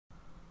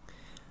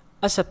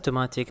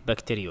Asymptomatic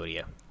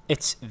bacteriuria.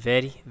 It's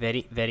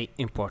very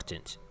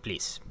important,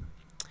 please.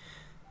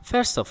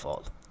 First of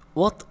all,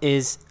 what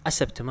is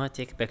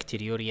asymptomatic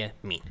bacteriuria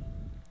mean?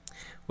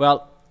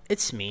 Well,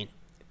 it's mean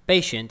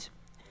patient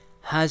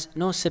has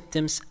no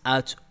symptoms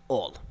at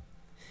all.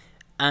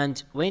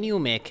 And when you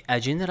make a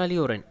general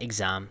urine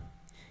exam,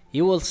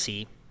 you will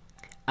see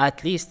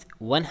at least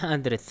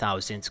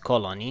 100,000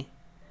 colony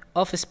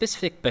of a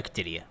specific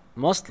bacteria,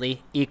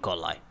 mostly E.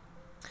 coli.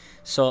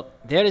 So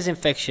there is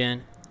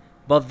infection,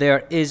 but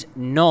there is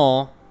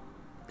no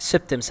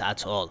symptoms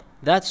at all.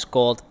 That's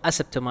called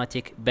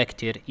asymptomatic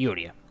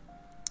bacteriuria.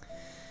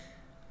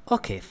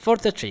 Okay, for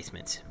the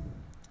treatment.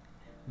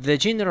 The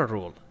general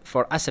rule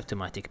for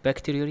asymptomatic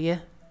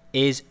bacteriuria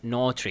is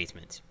no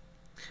treatment.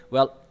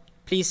 Well,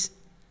 please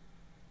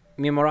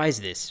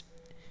memorize this.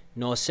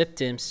 No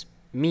symptoms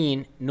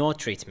mean no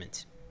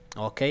treatment.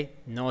 Okay,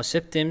 no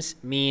symptoms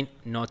mean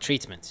no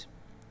treatment.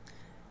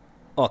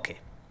 Okay,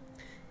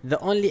 the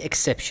only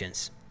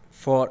exceptions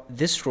for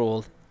this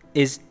rule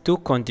is two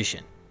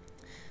conditions.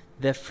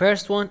 The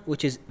first one,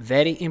 which is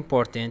very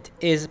important,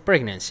 is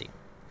pregnancy,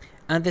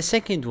 and the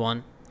second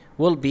one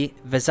will be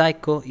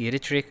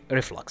vesico-ureteric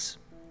reflux.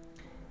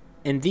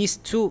 In these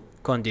two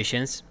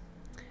conditions,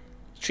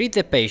 treat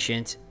the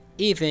patient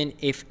even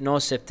if no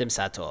symptoms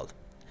at all.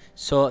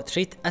 So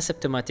treat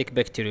asymptomatic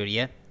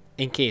bacteriuria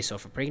in case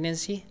of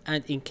pregnancy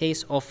and in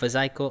case of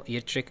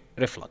vesico-ureteric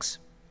reflux.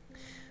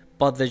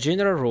 But the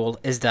general rule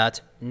is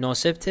that no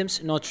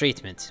symptoms, no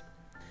treatment.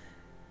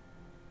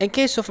 In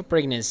case of a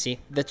pregnancy,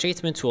 the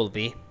treatment will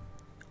be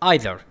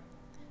either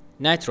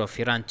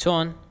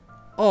nitrofurantoin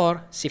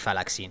or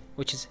cephalexin,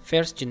 which is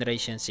first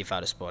generation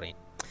cephalosporin.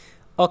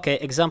 Okay,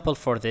 example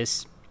for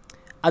this: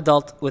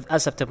 adult with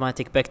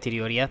asymptomatic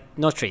bacteriuria,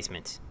 no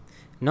treatment.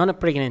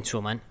 Non-pregnant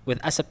woman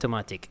with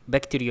asymptomatic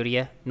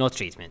bacteriuria, no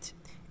treatment.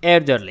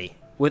 Elderly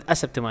with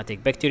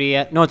asymptomatic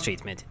bacteria, no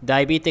treatment.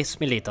 Diabetes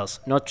mellitus,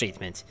 no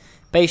treatment.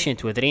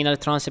 Patient with renal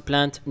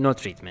transplant, no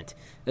treatment.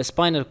 A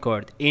spinal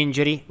cord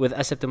injury with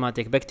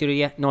asymptomatic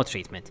bacteria, no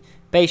treatment.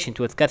 Patient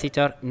with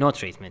catheter, no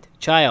treatment.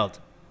 Child,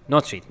 no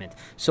treatment.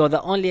 So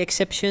the only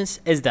exceptions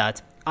is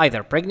that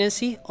either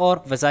pregnancy or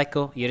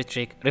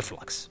vesico-ureteric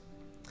reflux.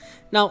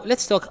 Now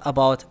let's talk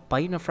about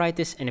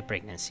pyelonephritis in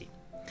pregnancy.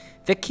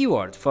 The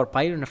keyword for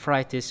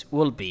pyelonephritis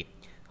will be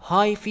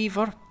high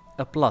fever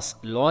plus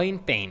loin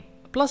pain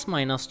plus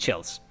minus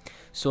chills.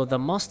 So the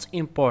most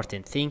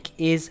important thing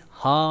is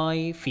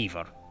high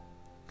fever.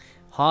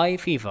 High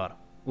fever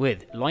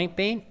with loin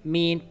pain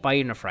mean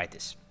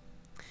pyelonephritis.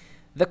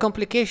 The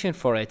complication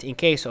for it in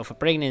case of a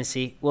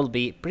pregnancy will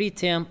be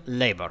preterm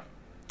labor.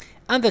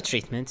 And the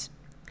treatment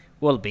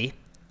will be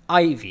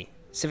IV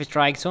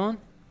ceftriaxone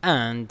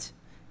and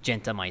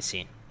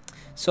gentamicin.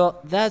 So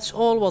that's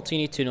all what you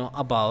need to know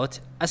about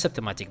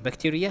asymptomatic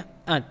bacteria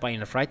and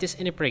pyelonephritis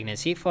in a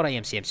pregnancy for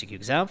AMC MCQ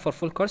exam. For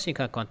full course, you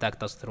can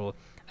contact us through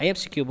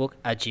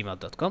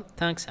amcqbook@gmail.com.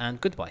 Thanks and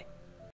goodbye.